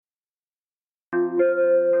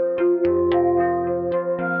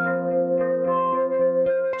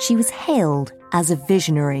She was hailed as a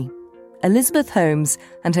visionary. Elizabeth Holmes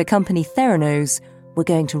and her company Theranos were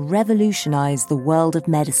going to revolutionize the world of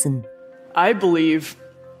medicine. I believe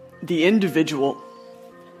the individual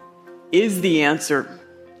is the answer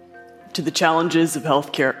to the challenges of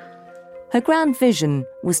healthcare. Her grand vision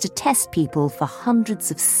was to test people for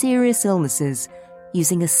hundreds of serious illnesses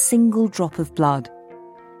using a single drop of blood.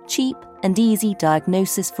 Cheap and easy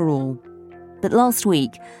diagnosis for all. But last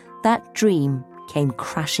week, that dream came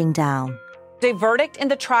crashing down. A verdict in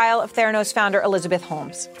the trial of Theranos founder Elizabeth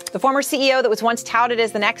Holmes. The former CEO that was once touted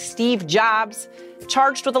as the next Steve Jobs,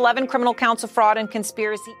 charged with 11 criminal counts of fraud and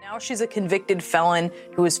conspiracy. Now she's a convicted felon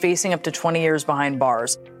who is facing up to 20 years behind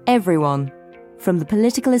bars. Everyone, from the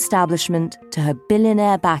political establishment to her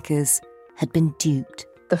billionaire backers, had been duped.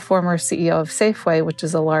 The former CEO of Safeway, which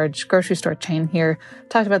is a large grocery store chain here,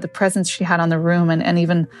 talked about the presence she had on the room and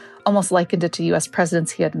even almost likened it to U.S.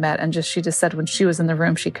 presidents he had met. And she just said when she was in the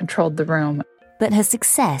room, she controlled the room. But her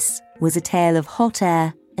success was a tale of hot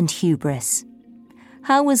air and hubris.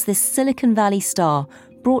 How was this Silicon Valley star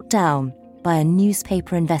brought down by a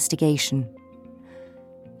newspaper investigation?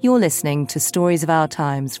 You're listening to Stories of Our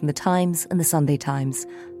Times from The Times and The Sunday Times.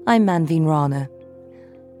 I'm Manveen Rana.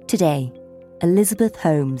 Today, Elizabeth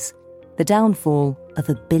Holmes, the downfall of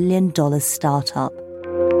a billion-dollar startup.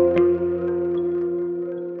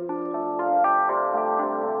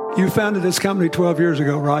 You founded this company 12 years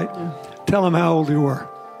ago, right? Yeah. Tell them how old you were.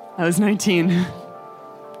 I was 19.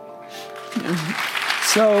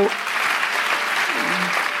 So,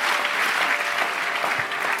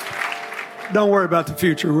 don't worry about the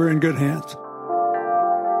future. We're in good hands.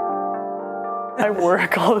 I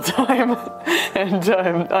work all the time, and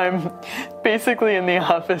I'm basically in the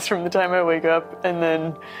office from the time I wake up and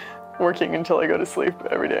then working until I go to sleep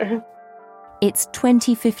every day. It's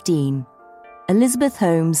 2015. Elizabeth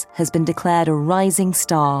Holmes has been declared a rising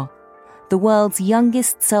star. The world's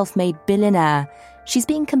youngest self-made billionaire, she's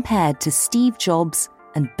being compared to Steve Jobs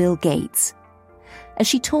and Bill Gates. As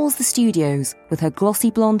she tours the studios with her glossy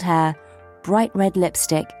blonde hair, bright red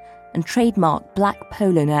lipstick, and trademark black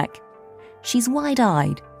polo neck, she's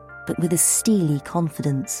wide-eyed, but with a steely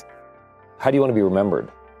confidence. How do you want to be remembered?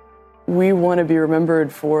 We want to be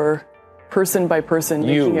remembered for person by person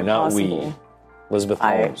making it not possible. We. Elizabeth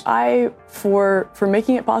Holmes. For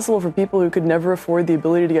making it possible for people who could never afford the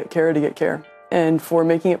ability to get care, and for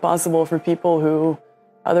making it possible for people who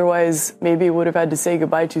otherwise maybe would have had to say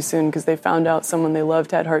goodbye too soon because they found out someone they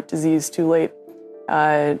loved had heart disease too late,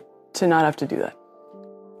 to not have to do that.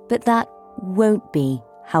 But that won't be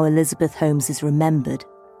how Elizabeth Holmes is remembered.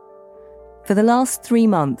 For the last 3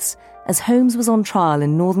 months, as Holmes was on trial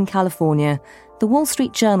in Northern California, the Wall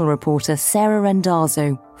Street Journal reporter Sarah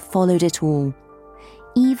Randazzo followed it all.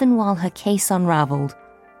 Even while her case unraveled,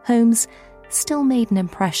 Holmes still made an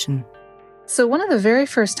impression. So one of the very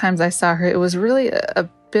first times I saw her, it was really a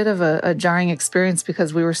bit of a jarring experience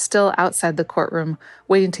because we were still outside the courtroom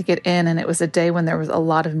waiting to get in, and it was a day when there was a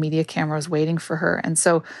lot of media cameras waiting for her. And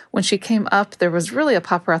so when she came up, there was really a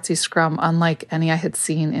paparazzi scrum unlike any I had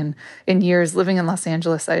seen in years. Living in Los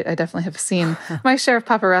Angeles, I definitely have seen my share of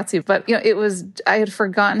paparazzi, but I had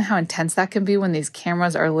forgotten how intense that can be when these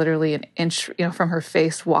cameras are literally an inch from her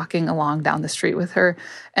face walking along down the street with her.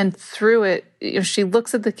 And through it, she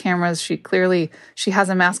looks at the cameras. She has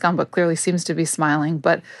a mask on, but clearly seems to be smiling,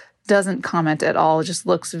 but doesn't comment at all. Just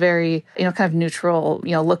looks very, kind of neutral,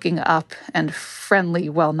 looking up and friendly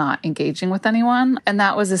while not engaging with anyone. And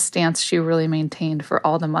that was a stance she really maintained for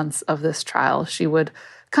all the months of this trial. She would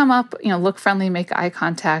come up, look friendly, make eye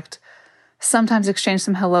contact, sometimes exchange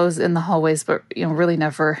some hellos in the hallways, but really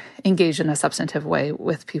never engage in a substantive way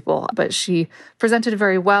with people. But she presented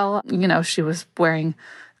very well. She was wearing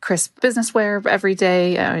crisp business wear every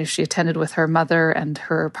day. She attended with her mother and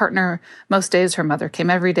her partner most days. Her mother came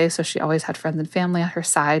every day, so she always had friends and family at her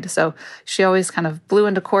side. So she always kind of blew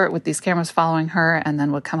into court with these cameras following her and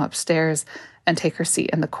then would come upstairs and take her seat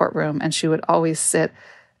in the courtroom. And she would always sit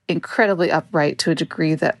incredibly upright to a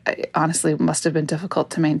degree that honestly must have been difficult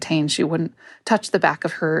to maintain. She wouldn't touch the back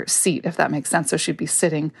of her seat, if that makes sense. So she'd be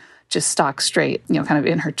sitting just stock straight, kind of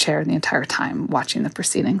in her chair the entire time watching the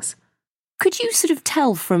proceedings. Could you sort of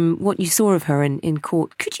tell from what you saw of her in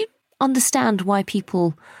court, could you understand why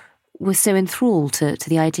people were so enthralled to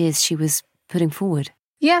the ideas she was putting forward?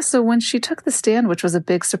 Yeah, so when she took the stand, which was a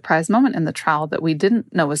big surprise moment in the trial that we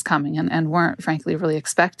didn't know was coming and weren't, frankly, really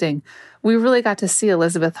expecting, we really got to see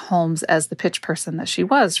Elizabeth Holmes as the pitch person that she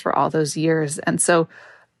was for all those years. And so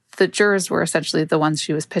the jurors were essentially the ones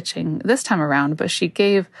she was pitching this time around, but she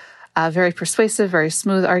gave Very persuasive, very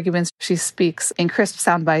smooth arguments. She speaks in crisp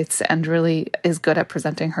sound bites and really is good at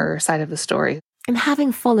presenting her side of the story. And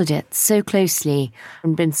having followed it so closely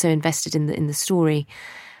and been so invested in the story,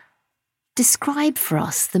 describe for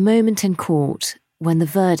us the moment in court when the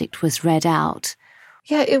verdict was read out.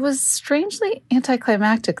 Yeah, it was strangely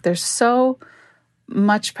anticlimactic. There's so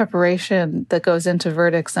much preparation that goes into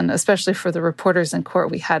verdicts, and especially for the reporters in court,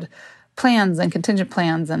 we had plans and contingent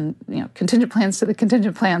plans and, contingent plans to the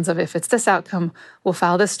contingent plans of if it's this outcome, we'll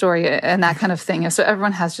file this story and that kind of thing. So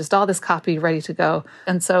everyone has just all this copy ready to go.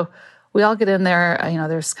 And so we all get in there,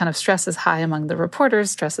 there's kind of stress is high among the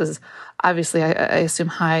reporters. Stress is obviously, I assume,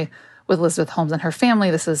 high with Elizabeth Holmes and her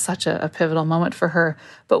family. This is such a pivotal moment for her.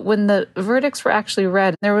 But when the verdicts were actually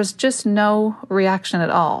read, there was just no reaction at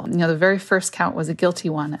all. The very first count was a guilty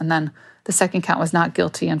one, and then the second count was not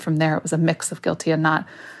guilty, and from there it was a mix of guilty and not,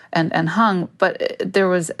 and hung. But there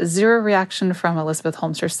was zero reaction from Elizabeth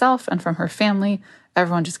Holmes herself and from her family.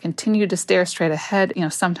 Everyone just continued to stare straight ahead.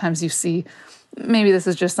 Sometimes you see, maybe this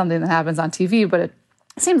is just something that happens on TV, but it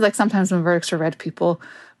seems like sometimes when verdicts are read, people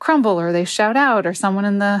crumble or they shout out or someone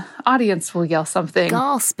in the audience will yell something.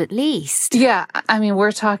 Gasp, at least. Yeah.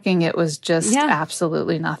 We're talking, it was just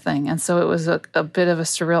absolutely nothing. And so it was a bit of a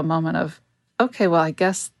surreal moment of, okay, well, I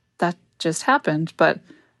guess that just happened, but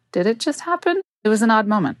did it just happen? It was an odd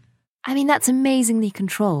moment. That's amazingly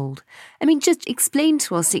controlled. Just explain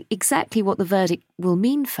to us exactly what the verdict will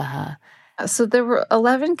mean for her. So there were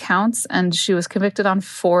 11 counts and she was convicted on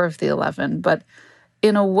 4 of the 11, but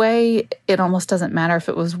in a way, it almost doesn't matter if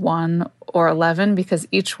it was 1 or 11 because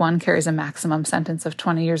each one carries a maximum sentence of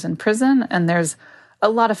 20 years in prison. And there's a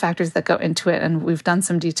lot of factors that go into it. And we've done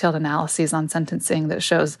some detailed analyses on sentencing that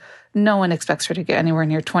shows no one expects her to get anywhere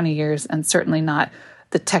near 20 years and certainly not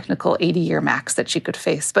the technical 80-year max that she could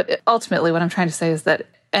face. But ultimately, what I'm trying to say is that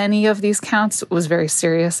any of these counts was very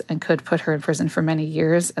serious and could put her in prison for many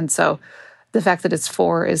years. And so the fact that it's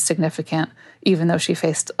 4 is significant, even though she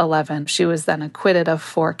faced 11. She was then acquitted of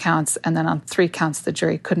 4 counts, and then on 3 counts, the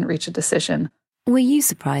jury couldn't reach a decision. Were you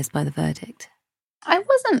surprised by the verdict? I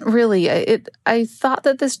wasn't really. I thought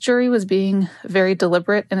that this jury was being very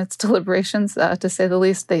deliberate in its deliberations, to say the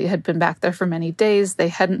least. They had been back there for many days. They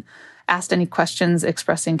hadn't asked any questions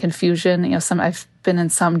expressing confusion. I've been in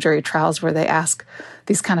some jury trials where they ask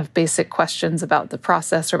these kind of basic questions about the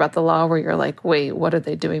process or about the law where you're like, wait, what are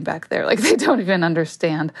they doing back there? Like they don't even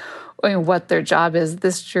understand what their job is.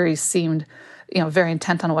 This jury seemed, very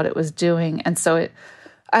intent on what it was doing. And so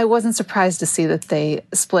I wasn't surprised to see that they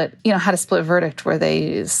had a split verdict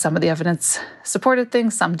where some of the evidence supported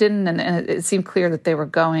things, some didn't. And it seemed clear that they were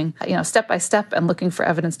going, step by step and looking for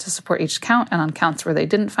evidence to support each count. And on counts where they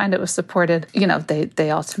didn't find it was supported, they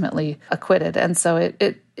ultimately acquitted. And so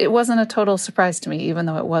it wasn't a total surprise to me, even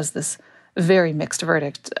though it was this very mixed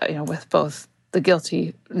verdict, with both the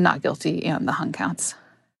guilty, not guilty, and the hung counts.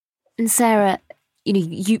 And Sarah,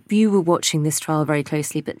 you were watching this trial very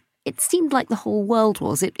closely, but it seemed like the whole world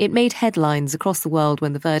was. It made headlines across the world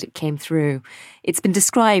when the verdict came through. It's been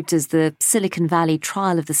described as the Silicon Valley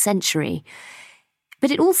trial of the century.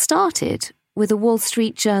 But it all started with a Wall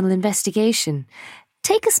Street Journal investigation.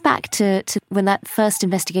 Take us back to when that first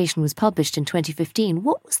investigation was published in 2015.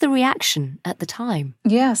 What was the reaction at the time?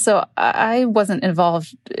 Yeah, so I wasn't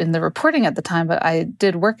involved in the reporting at the time, but I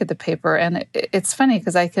did work at the paper. And it's funny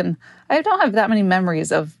because I don't have that many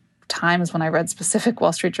memories of times when I read specific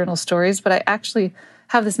Wall Street Journal stories, but I actually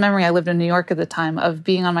have this memory. I lived in New York at the time of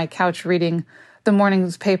being on my couch reading the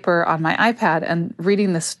morning's paper on my iPad and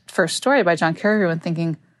reading this first story by John Carreyrou and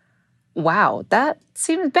thinking, wow, that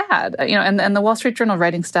seems bad. And the Wall Street Journal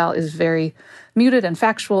writing style is very muted and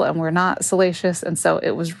factual, and we're not salacious. And so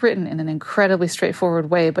it was written in an incredibly straightforward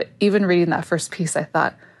way. But even reading that first piece, I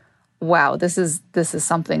thought, wow, this is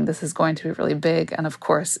something, this is going to be really big. And of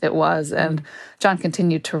course it was. And John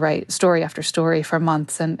continued to write story after story for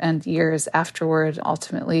months and years afterward,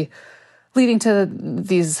 ultimately leading to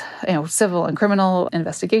these, civil and criminal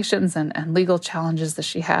investigations and legal challenges that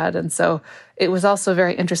she had. And so it was also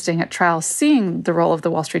very interesting at trial seeing the role of the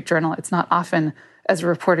Wall Street Journal. It's not often as a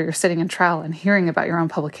reporter you're sitting in trial and hearing about your own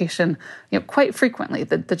publication, quite frequently.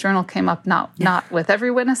 The journal came up not with every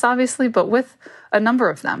witness, obviously, but with a number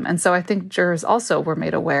of them. And so I think jurors also were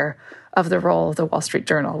made aware of the role of the Wall Street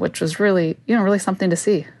Journal, which was really, really something to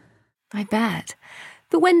see. I bet.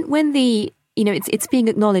 But when the, it's being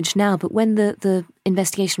acknowledged now, but when the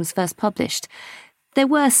investigation was first published, there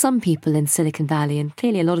were some people in Silicon Valley, and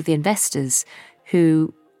clearly a lot of the investors,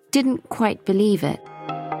 who didn't quite believe it.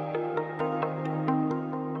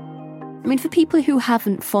 For people who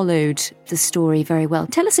haven't followed the story very well,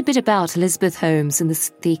 tell us a bit about Elizabeth Holmes and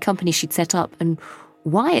the company she'd set up and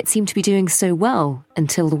why it seemed to be doing so well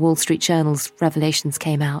until the Wall Street Journal's revelations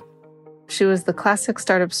came out. She was the classic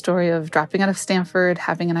startup story of dropping out of Stanford,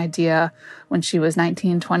 having an idea when she was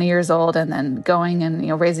 19, 20 years old, and then going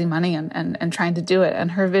and raising money and trying to do it.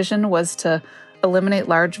 And her vision was to eliminate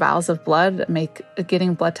large vials of blood, make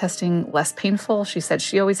getting blood testing less painful. She said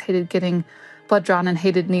she always hated getting blood drawn and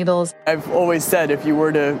hated needles. I've always said if you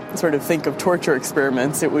were to sort of think of torture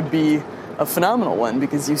experiments, it would be a phenomenal one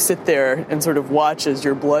because you sit there and sort of watch as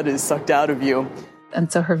your blood is sucked out of you. And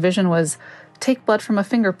so her vision was take blood from a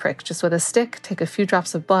finger prick, just with a stick, take a few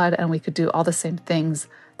drops of blood, and we could do all the same things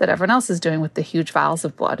that everyone else is doing with the huge vials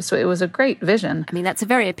of blood. So it was a great vision. I mean, that's a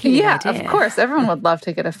very appealing idea. Yeah, of course. Everyone would love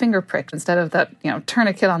to get a finger prick instead of that,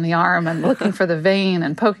 tourniquet on the arm and looking for the vein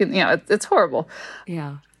and poking, it's horrible.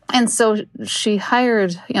 Yeah. And so she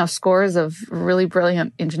hired, scores of really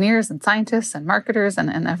brilliant engineers and scientists and marketers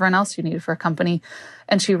and everyone else you needed for a company.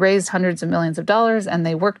 And she raised hundreds of millions of dollars, and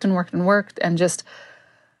they worked and worked and worked, and just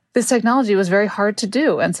this technology was very hard to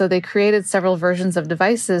do. And so they created several versions of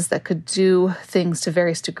devices that could do things to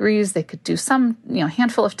various degrees. They could do some,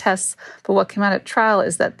 handful of tests. But what came out at trial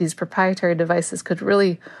is that these proprietary devices could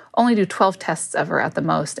really only do 12 tests ever at the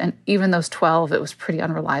most. And even those 12, it was pretty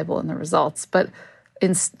unreliable in the results. But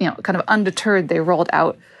kind of undeterred, they rolled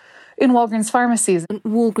out in Walgreens pharmacies.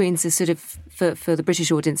 Walgreens is sort of, for the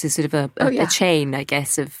British audience, is sort of a chain, I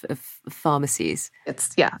guess, of pharmacies.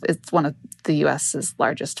 It's one of the U.S.'s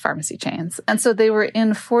largest pharmacy chains. And so they were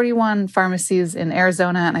in 41 pharmacies in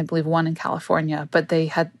Arizona and I believe one in California, but they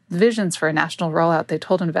had visions for a national rollout. They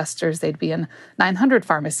told investors they'd be in 900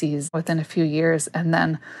 pharmacies within a few years, and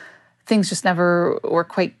then things just never were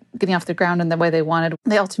quite getting off the ground in the way they wanted.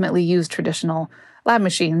 They ultimately used traditional lab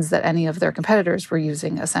machines that any of their competitors were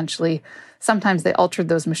using, essentially. Sometimes they altered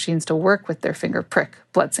those machines to work with their finger prick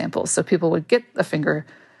blood samples. So people would get a finger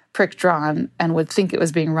prick drawn and would think it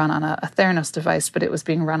was being run on a Theranos device, but it was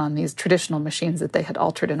being run on these traditional machines that they had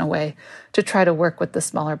altered in a way to try to work with the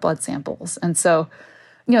smaller blood samples. And so,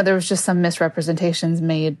 there was just some misrepresentations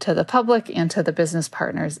made to the public and to the business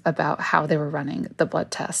partners about how they were running the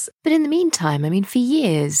blood tests. But in the meantime, I mean, for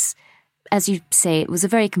years, as you say, it was a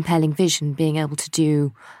very compelling vision, being able to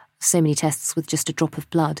do so many tests with just a drop of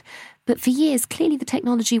blood. But for years, clearly the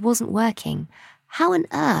technology wasn't working. How on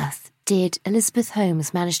earth did Elizabeth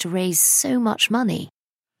Holmes manage to raise so much money?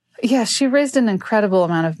 Yeah, she raised an incredible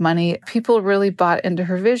amount of money. People really bought into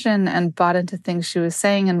her vision and bought into things she was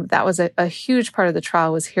saying. And that was a huge part of the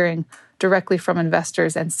trial, was hearing directly from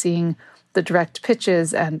investors and seeing the direct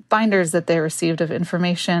pitches and binders that they received of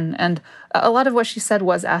information. And a lot of what she said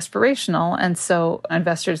was aspirational. And so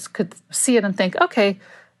investors could see it and think, okay,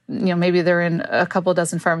 maybe they're in a couple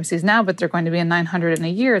dozen pharmacies now, but they're going to be in 900 in a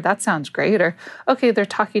year. That sounds great. Or, okay, they're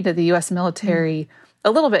talking to the U.S. military a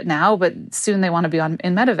little bit now, but soon they want to be in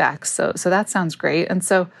medevacs. So that sounds great. And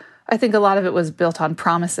so I think a lot of it was built on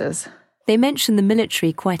promises. They mentioned the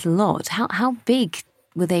military quite a lot. How big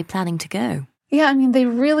were they planning to go? Yeah, I mean, they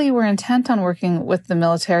really were intent on working with the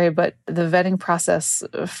military, but the vetting process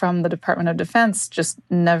from the Department of Defense just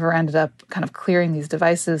never ended up kind of clearing these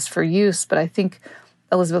devices for use. But I think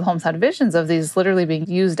Elizabeth Holmes had visions of these literally being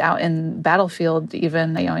used out in battlefield,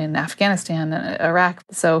 even in Afghanistan and Iraq.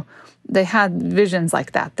 So they had visions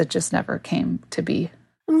like that just never came to be.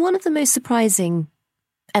 And one of the most surprising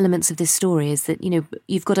elements of this story is that,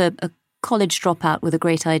 you've got a college dropout with a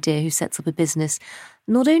great idea who sets up a business.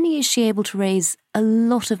 Not only is she able to raise a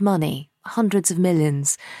lot of money, hundreds of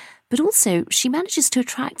millions, but also she manages to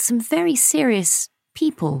attract some very serious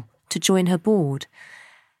people to join her board.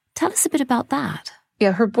 Tell us a bit about that.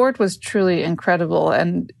 Yeah, her board was truly incredible.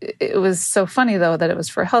 And it was so funny, though, that it was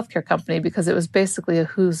for a healthcare company, because it was basically a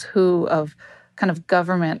who's who of kind of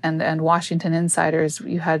government and Washington insiders.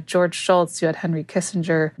 You had George Shultz, you had Henry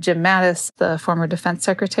Kissinger, Jim Mattis, the former defense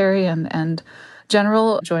secretary and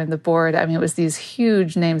general, joined the board. I mean, it was these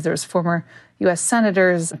huge names. There was former U.S.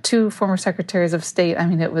 senators, 2 former secretaries of state. I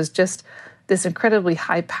mean, it was just this incredibly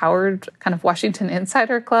high-powered kind of Washington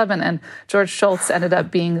insider club. And George Shultz ended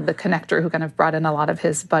up being the connector who kind of brought in a lot of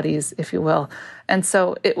his buddies, if you will. And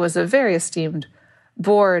so it was a very esteemed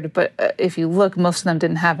board, but if you look, most of them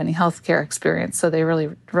didn't have any healthcare experience, so they really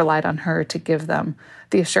relied on her to give them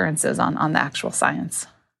the assurances on the actual science.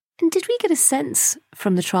 And did we get a sense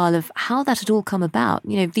from the trial of how that had all come about?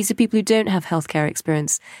 These are people who don't have healthcare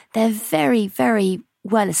experience. They're very, very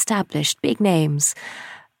well established, big names.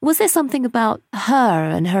 Was there something about her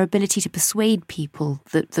and her ability to persuade people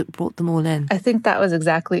that brought them all in? I think that was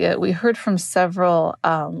exactly it. We heard from several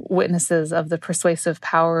witnesses of the persuasive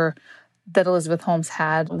power that Elizabeth Holmes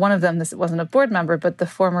had. One of them, this wasn't a board member, but the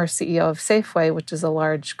former CEO of Safeway, which is a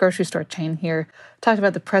large grocery store chain here, talked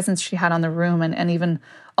about the presence she had on the room and even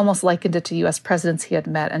almost likened it to U.S. presidents he had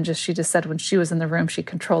met. And she just said when she was in the room, she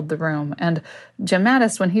controlled the room. And Jim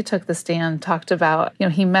Mattis, when he took the stand, talked about,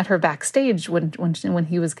 he met her backstage when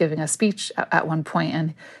he was giving a speech at one point,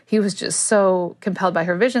 and he was just so compelled by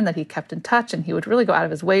her vision that he kept in touch, and he would really go out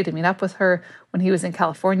of his way to meet up with her when he was in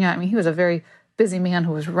California. I mean, he was a very busy man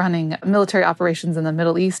who was running military operations in the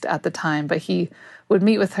Middle East at the time, but he would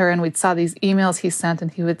meet with her and we'd saw these emails he sent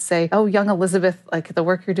and he would say, "Oh, young Elizabeth, like the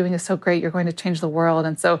work you're doing is so great. You're going to change the world."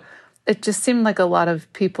 And so it just seemed like a lot of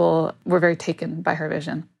people were very taken by her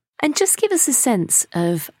vision. And just give us a sense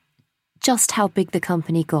of just how big the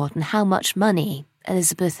company got and how much money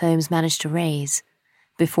Elizabeth Holmes managed to raise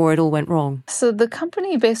before it all went wrong. So the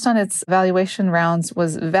company, based on its valuation rounds,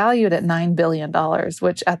 was valued at $9 billion,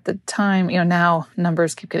 which at the time, now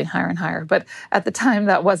numbers keep getting higher and higher, but at the time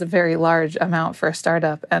that was a very large amount for a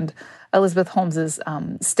startup. And Elizabeth Holmes's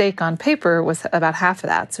stake on paper was about half of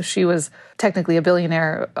that. So she was technically a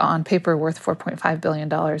billionaire on paper worth $4.5 billion.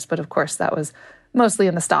 But of course, that was mostly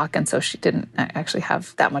in the stock. And so she didn't actually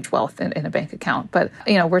have that much wealth in a bank account. But,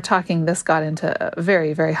 we're talking this got into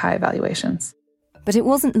very, very high valuations. But it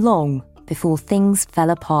wasn't long before things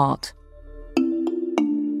fell apart.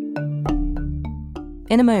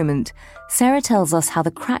 In a moment, Sarah tells us how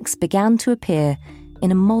the cracks began to appear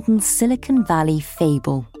in a modern Silicon Valley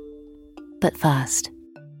fable. But first.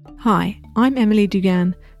 Hi, I'm Emily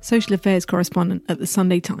Dugan, Social Affairs Correspondent at The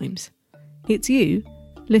Sunday Times. It's you,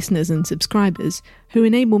 listeners and subscribers, who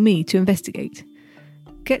enable me to investigate.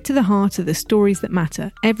 Get to the heart of the stories that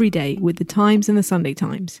matter every day with The Times and The Sunday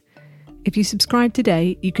Times. If you subscribe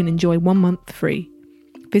today, you can enjoy 1 month free.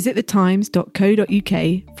 Visit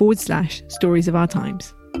thetimes.co.uk/stories of our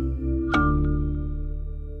times.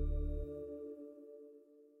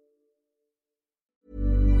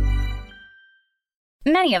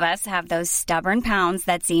 Many of us have those stubborn pounds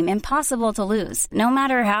that seem impossible to lose, no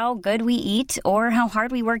matter how good we eat or how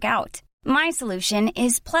hard we work out. My solution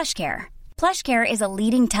is PlushCare. PlushCare is a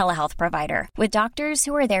leading telehealth provider with doctors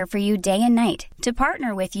who are there for you day and night to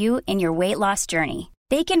partner with you in your weight loss journey.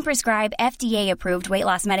 They can prescribe FDA-approved weight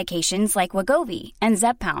loss medications like Wegovy and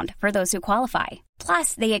Zepbound for those who qualify.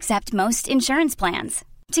 Plus, they accept most insurance plans.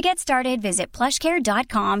 To get started, visit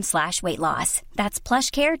plushcare.com/weightloss. That's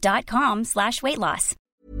plushcare.com/weightloss.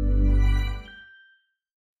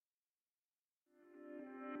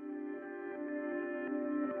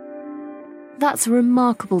 That's a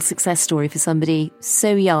remarkable success story for somebody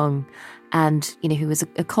so young and, who was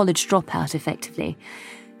a college dropout effectively.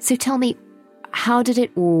 So tell me, how did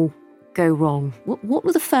it all go wrong? What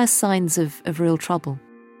were the first signs of real trouble?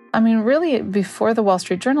 I mean, really, before the Wall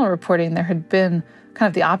Street Journal reporting, there had been kind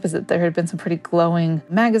of the opposite. There had been some pretty glowing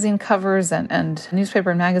magazine covers and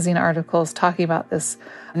newspaper and magazine articles talking about this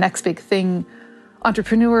next big thing,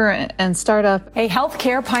 entrepreneur and startup. A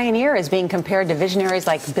healthcare pioneer is being compared to visionaries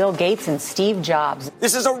like Bill Gates and Steve Jobs.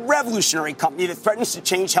 This is a revolutionary company that threatens to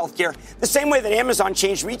change healthcare the same way that Amazon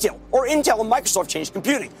changed retail, or Intel and Microsoft changed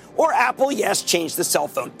computing, or Apple, yes, changed the cell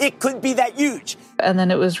phone. It could be that huge. And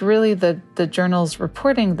then it was really the Journal's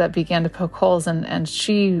reporting that began to poke holes, and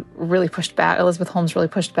she really pushed back. Elizabeth Holmes really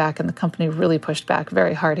pushed back, and the company really pushed back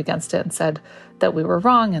very hard against it and said that we were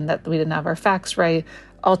wrong and that we didn't have our facts right.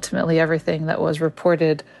 Ultimately, everything that was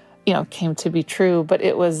reported, came to be true. But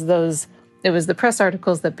it was the press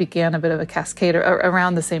articles that began a bit of a cascade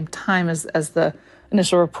around the same time as the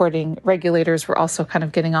initial reporting. Regulators were also kind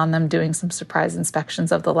of getting on them, doing some surprise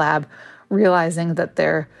inspections of the lab, realizing that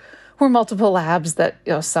there were multiple labs that,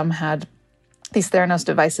 some had these Theranos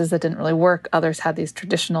devices that didn't really work. Others had these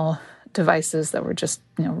traditional devices that were just,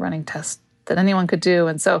 running tests that anyone could do.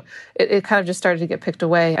 And so it kind of just started to get picked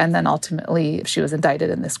away. And then ultimately she was indicted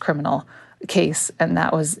in this criminal case. And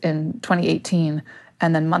that was in 2018.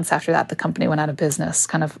 And then months after that, the company went out of business,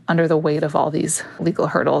 kind of under the weight of all these legal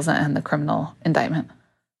hurdles and the criminal indictment.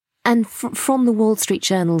 And from the Wall Street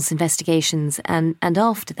Journal's investigations and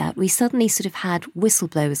after that, we suddenly sort of had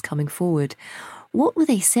whistleblowers coming forward. What were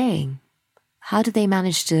they saying? How did they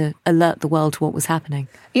manage to alert the world to what was happening?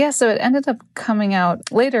 Yeah, so it ended up coming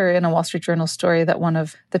out later in a Wall Street Journal story that one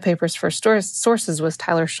of the paper's first sources was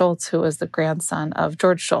Tyler Shultz, who was the grandson of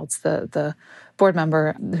George Shultz, the board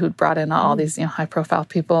member who'd brought in all these high-profile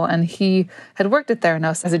people. And he had worked at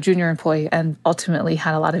Theranos as a junior employee and ultimately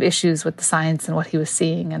had a lot of issues with the science and what he was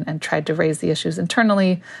seeing and tried to raise the issues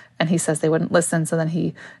internally. And he says they wouldn't listen. So then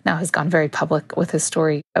he now has gone very public with his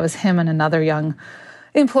story. It was him and another young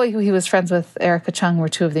employee who he was friends with, Erica Chung, were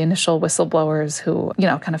two of the initial whistleblowers who,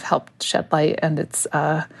 kind of helped shed light. And it's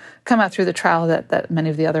come out through the trial that many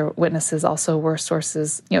of the other witnesses also were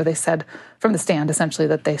sources. They said from the stand, essentially,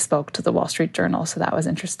 that they spoke to the Wall Street Journal. So that was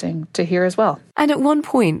interesting to hear as well. And at one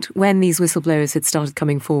point, when these whistleblowers had started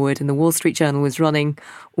coming forward and the Wall Street Journal was running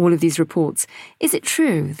all of these reports, is it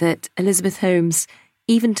true that Elizabeth Holmes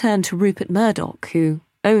even turned to Rupert Murdoch, who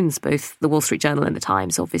owns both the Wall Street Journal and the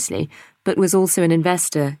Times, obviously, but was also an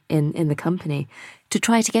investor in the company, to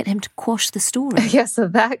try to get him to quash the story? Yeah, so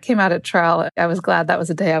that came out at trial. I was glad that was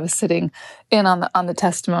the day I was sitting in on the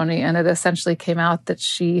testimony, and it essentially came out that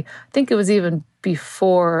I think it was even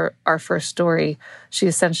before our first story, she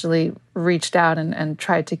essentially reached out and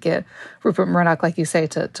tried to get Rupert Murdoch, like you say,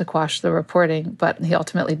 to quash the reporting, but he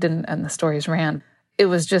ultimately didn't, and the stories ran. It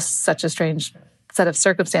was just such a strange set of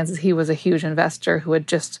circumstances. He was a huge investor who had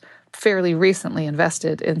just fairly recently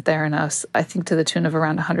invested in Theranos, I think to the tune of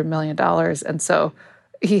around $100 million. And so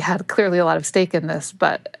he had clearly a lot of stake in this,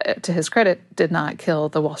 but to his credit, did not kill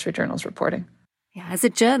the Wall Street Journal's reporting. Yeah, as a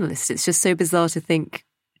journalist, it's just so bizarre to think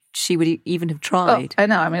she would even have tried. Oh, I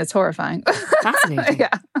know. I mean, it's horrifying. Fascinating.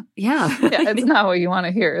 Yeah, it's not what you want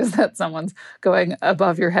to hear, is that someone's going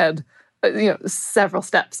above your head, several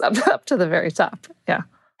steps up to the very top. Yeah.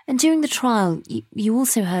 And during the trial, you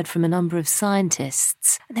also heard from a number of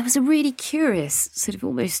scientists. And there was a really curious, sort of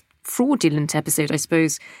almost fraudulent episode, I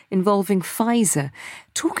suppose, involving Pfizer.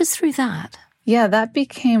 Talk us through that. Yeah, that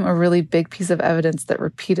became a really big piece of evidence that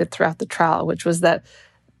repeated throughout the trial, which was that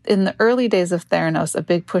in the early days of Theranos, a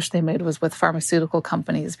big push they made was with pharmaceutical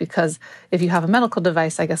companies, because if you have a medical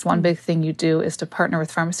device, I guess one big thing you do is to partner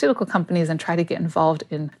with pharmaceutical companies and try to get involved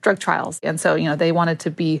in drug trials. And so, they wanted to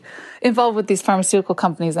be involved with these pharmaceutical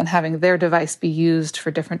companies and having their device be used for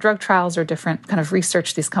different drug trials or different kind of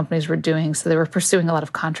research these companies were doing. So they were pursuing a lot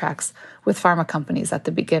of contracts with pharma companies at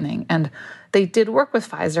the beginning. And they did work with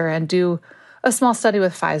Pfizer and do a small study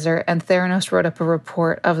with Pfizer, and Theranos wrote up a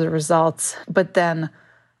report of the results, but then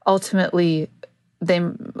ultimately,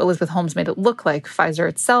 Elizabeth Holmes made it look like Pfizer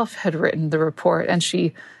itself had written the report, and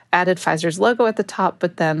she added Pfizer's logo at the top,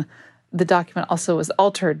 but then the document also was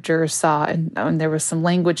altered, jurors saw, and there was some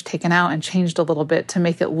language taken out and changed a little bit to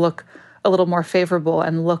make it look a little more favorable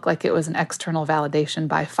and look like it was an external validation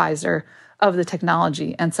by Pfizer of the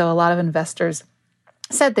technology. And so a lot of investors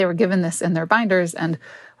said they were given this in their binders and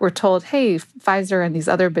were told, hey, Pfizer and these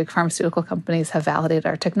other big pharmaceutical companies have validated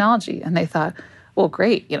our technology. And they thought, well,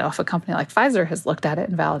 great. If a company like Pfizer has looked at it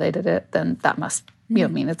and validated it, then that must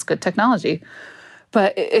mean it's good technology.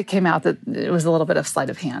 But it came out that it was a little bit of sleight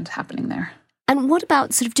of hand happening there. And what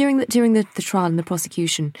about sort of during the trial and the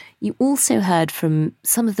prosecution? You also heard from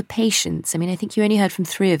some of the patients. I mean, I think you only heard from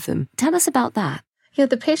 3 of them. Tell us about that. Yeah,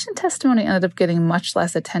 the patient testimony ended up getting much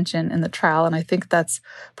less attention in the trial, and I think that's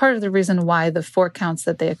part of the reason why the 4 counts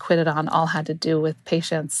that they acquitted on all had to do with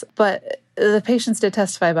patients. But the patients did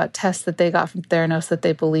testify about tests that they got from Theranos that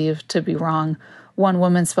they believed to be wrong. One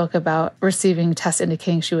woman spoke about receiving tests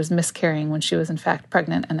indicating she was miscarrying when she was in fact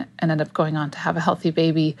pregnant and ended up going on to have a healthy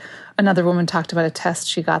baby. Another woman talked about a test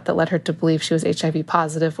she got that led her to believe she was HIV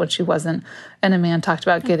positive when she wasn't. And a man talked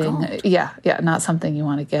about not something you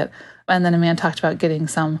want to get. And then a man talked about getting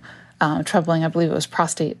some troubling, I believe it was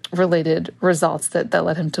prostate-related results that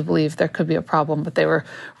led him to believe there could be a problem, but they were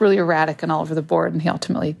really erratic and all over the board. And he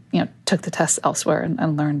ultimately, took the tests elsewhere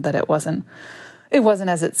and learned that it wasn't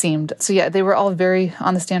as it seemed. So yeah, they were all very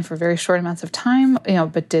on the stand for very short amounts of time,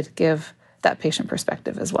 but did give that patient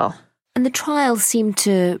perspective as well. And the trial seemed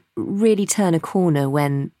to really turn a corner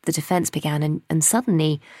when the defense began, and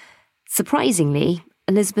suddenly, surprisingly,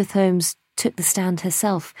 Elizabeth Holmes took the stand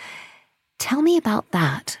herself. Tell me about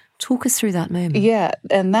that. Talk us through that moment. Yeah,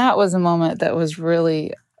 and that was a moment that was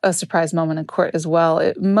really a surprise moment in court as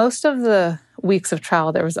well. Most of the weeks of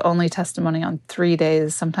trial, there was only testimony on 3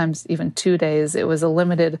 days, sometimes even 2 days. It was a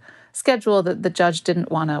limited schedule that the judge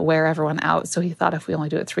didn't want to wear everyone out. So he thought if we only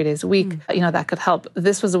do it 3 days a week, that could help.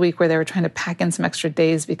 This was a week where they were trying to pack in some extra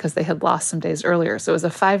days because they had lost some days earlier. So it was a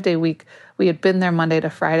 5-day week. We had been there Monday to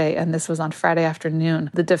Friday, and this was on Friday afternoon.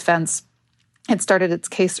 The defense had started its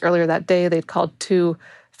case earlier that day. They'd called 2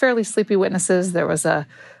 fairly sleepy witnesses. There was a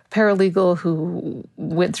paralegal who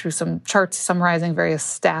went through some charts summarizing various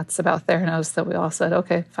stats about Theranos that we all said,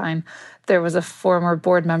 okay, fine. There was a former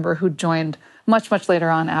board member who joined much, much later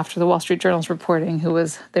on after the Wall Street Journal's reporting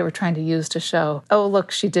they were trying to use to show, oh,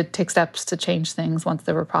 look, she did take steps to change things once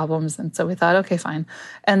there were problems. And so we thought, okay, fine.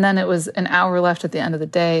 And then it was an hour left at the end of the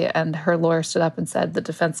day, and her lawyer stood up and said, the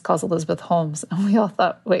defense calls Elizabeth Holmes. And we all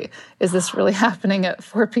thought, wait, is this really happening at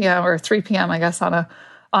 4 p.m. or 3 p.m., I guess, on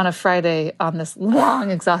on a Friday on this long,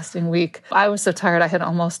 exhausting week. I was so tired. I had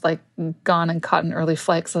almost gone and caught an early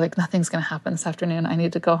flight. So nothing's going to happen this afternoon. I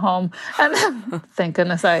need to go home. And thank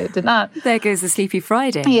goodness I did not. There goes the sleepy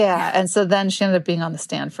Friday. Yeah. And so then she ended up being on the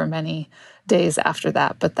stand for many days after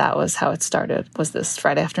that. But that was how it started, was this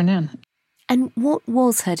Friday afternoon. And what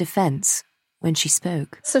was her defense when she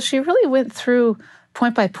spoke? So she really went through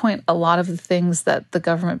point by point a lot of the things that the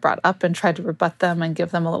government brought up and tried to rebut them and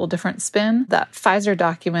give them a little different spin. That Pfizer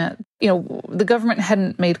document, the government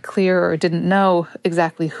hadn't made clear or didn't know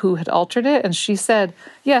exactly who had altered it. And she said,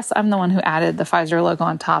 yes, I'm the one who added the Pfizer logo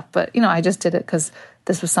on top, but, I just did it because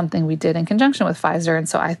this was something we did in conjunction with Pfizer. And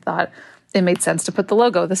so I thought it made sense to put the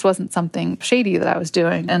logo. This wasn't something shady that I was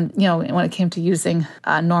doing. And, when it came to using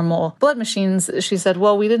normal blood machines, she said,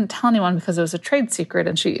 well, we didn't tell anyone because it was a trade secret.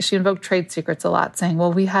 And she invoked trade secrets a lot, saying,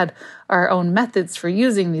 well, we had our own methods for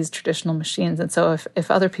using these traditional machines. And so if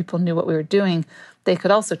other people knew what we were doing, they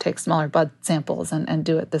could also take smaller blood samples and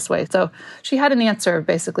do it this way. So she had an answer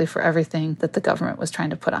basically for everything that the government was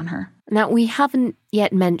trying to put on her. Now, we haven't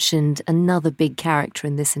yet mentioned another big character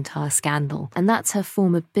in this entire scandal, and that's her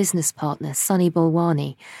former business partner, Sunny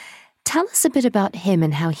Balwani. Tell us a bit about him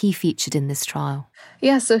and how he featured in this trial.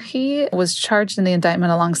 Yeah, so he was charged in the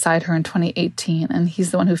indictment alongside her in 2018, and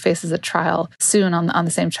he's the one who faces a trial soon on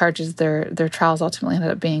the same charges. Their trials ultimately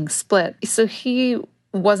ended up being split. So he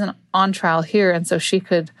wasn't on trial here, and so she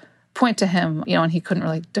could point to him, and he couldn't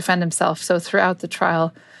really defend himself. So throughout the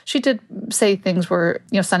trial, she did say things were,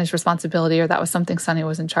 Sunny's responsibility, or that was something Sunny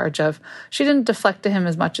was in charge of. She didn't deflect to him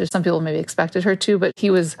as much as some people maybe expected her to, but he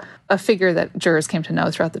was a figure that jurors came to know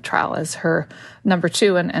throughout the trial as her number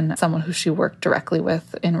two and someone who she worked directly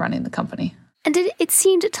with in running the company. And it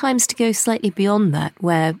seemed at times to go slightly beyond that,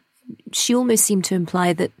 where she almost seemed to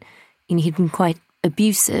imply that he'd been quite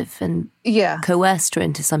abusive and coerced her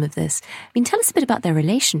into some of this. Tell us a bit about their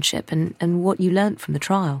relationship and what you learned from the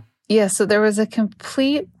trial. Yeah, so there was a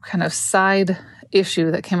complete kind of side issue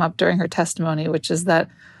that came up during her testimony, which is that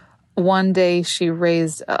one day she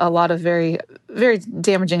raised a lot of very, very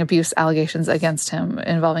damaging abuse allegations against him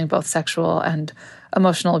involving both sexual and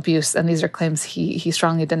emotional abuse. And these are claims he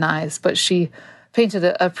strongly denies. But she painted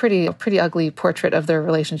a pretty ugly portrait of their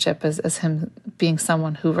relationship as him being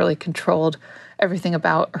someone who really controlled everything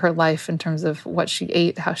about her life in terms of what she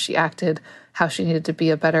ate, how she acted, how she needed to be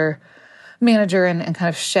a better manager and kind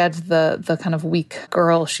of shed the kind of weak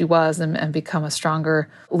girl she was and become a stronger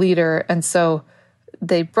leader. And so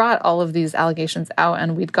they brought all of these allegations out,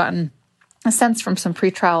 and we'd gotten a sense from some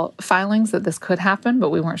pretrial filings that this could happen, but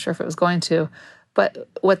we weren't sure if it was going to. But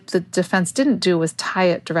what the defense didn't do was tie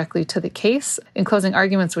it directly to the case. In closing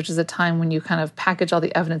arguments, which is a time when you kind of package all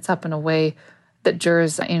the evidence up in a way that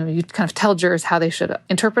jurors, you kind of tell jurors how they should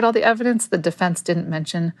interpret all the evidence. The defense didn't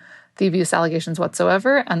mention the abuse allegations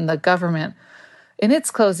whatsoever. And the government, in its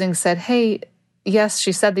closing, said, hey, yes,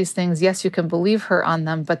 she said these things. Yes, you can believe her on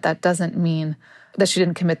them, but that doesn't mean that she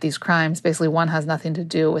didn't commit these crimes. Basically, one has nothing to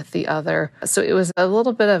do with the other. So it was a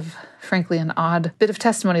little bit of, frankly, an odd bit of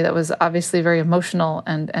testimony that was obviously very emotional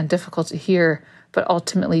and difficult to hear, but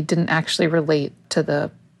ultimately didn't actually relate to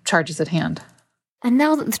the charges at hand. And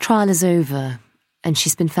now that the trial is over and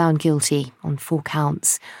she's been found guilty on 4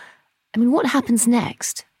 counts, what happens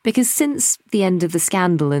next? Because since the end of the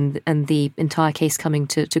scandal and the entire case coming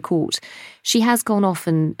to court, she has gone off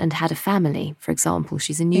and had a family, for example.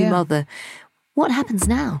 She's a new mother. What happens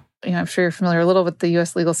now? I'm sure you're familiar a little with the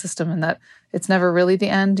U.S. legal system in that it's never really the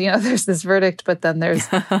end. There's this verdict, but then there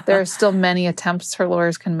are still many attempts her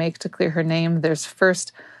lawyers can make to clear her name. There's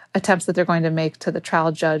first attempts that they're going to make to the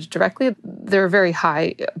trial judge directly. There are very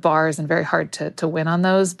high bars and very hard to win on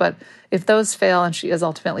those. But if those fail and she is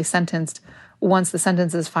ultimately sentenced, once the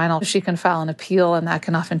sentence is final, she can file an appeal, and that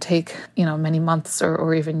can often take, many months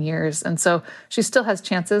or even years. And so she still has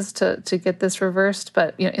chances to get this reversed.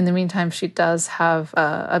 But in the meantime, she does have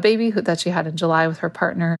a baby that she had in July with her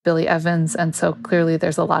partner, Billy Evans. And so clearly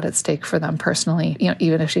there's a lot at stake for them personally.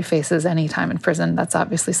 Even if she faces any time in prison, that's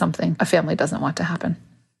obviously something a family doesn't want to happen.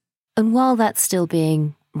 And while that's still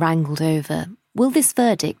being wrangled over, will this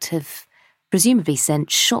verdict have presumably sent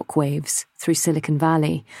shockwaves through Silicon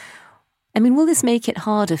Valley? Will this make it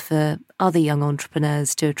harder for other young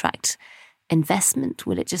entrepreneurs to attract investment?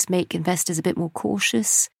 Will it just make investors a bit more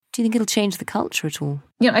cautious? Do you think it'll change the culture at all?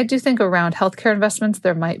 I do think around healthcare investments,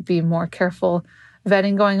 there might be more careful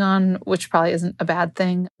vetting going on, which probably isn't a bad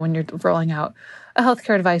thing when you're rolling out a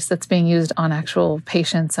healthcare device that's being used on actual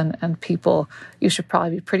patients and people. You should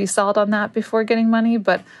probably be pretty solid on that before getting money.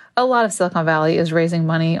 But a lot of Silicon Valley is raising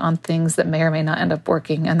money on things that may or may not end up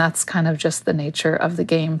working. And that's kind of just the nature of the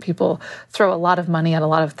game. People throw a lot of money at a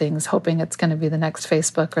lot of things, hoping it's going to be the next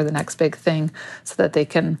Facebook or the next big thing so that they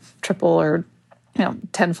can triple or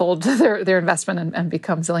tenfold their investment and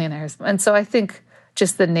become zillionaires. And so I think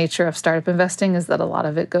just the nature of startup investing is that a lot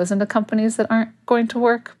of it goes into companies that aren't going to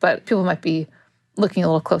work, but people might be looking a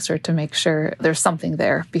little closer to make sure there's something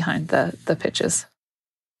there behind the pitches.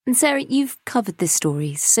 And Sarah, you've covered this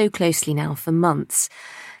story so closely now for months.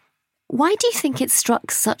 Why do you think it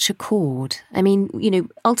struck such a chord? I mean,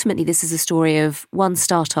 ultimately this is a story of one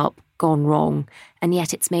startup gone wrong, and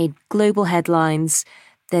yet it's made global headlines.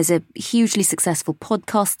 There's a hugely successful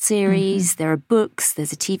podcast series, there are books,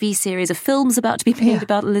 there's a TV series, a film's about to be made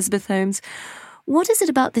about Elizabeth Holmes. What is it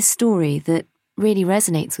about this story that really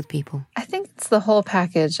resonates with people? I think it's the whole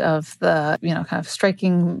package of the, kind of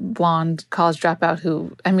striking blonde college dropout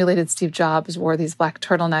who emulated Steve Jobs, wore these black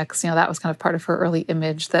turtlenecks. That was kind of part of her early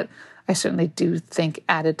image that I certainly do think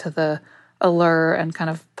added to the allure and kind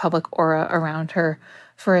of public aura around her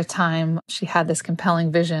for a time. She had this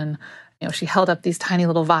compelling vision. She held up these tiny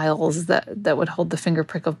little vials that would hold the finger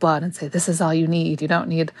prick of blood and say, this is all you need. You don't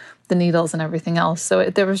need the needles and everything else. So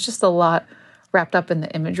there was just a lot wrapped up in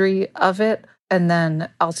the imagery of it. And then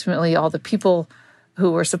ultimately all the people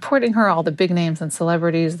who were supporting her, all the big names and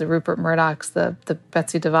celebrities, the Rupert Murdochs, the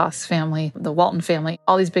Betsy DeVos family, the Walton family,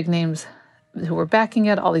 all these big names who were backing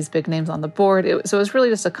it, all these big names on the board. So it was really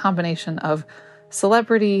just a combination of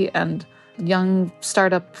celebrity and young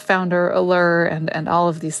startup founder allure and all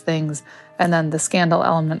of these things. And then the scandal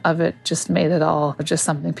element of it just made it all just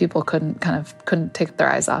something people couldn't take their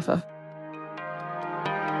eyes off of.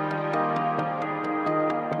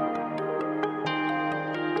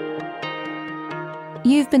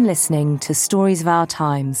 You've been listening to Stories of Our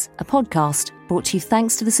Times, a podcast brought to you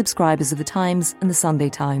thanks to the subscribers of The Times and The Sunday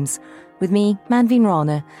Times, with me, Manveen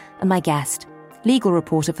Rana, and my guest, legal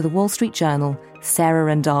reporter for The Wall Street Journal, Sarah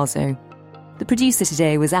Randazzo. The producer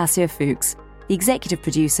today was Asya Fuchs. The executive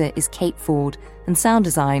producer is Kate Ford, and sound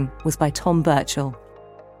design was by Tom Birchall.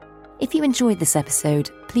 If you enjoyed this episode,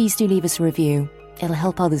 please do leave us a review. It'll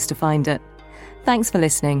help others to find it. Thanks for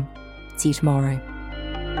listening. See you tomorrow.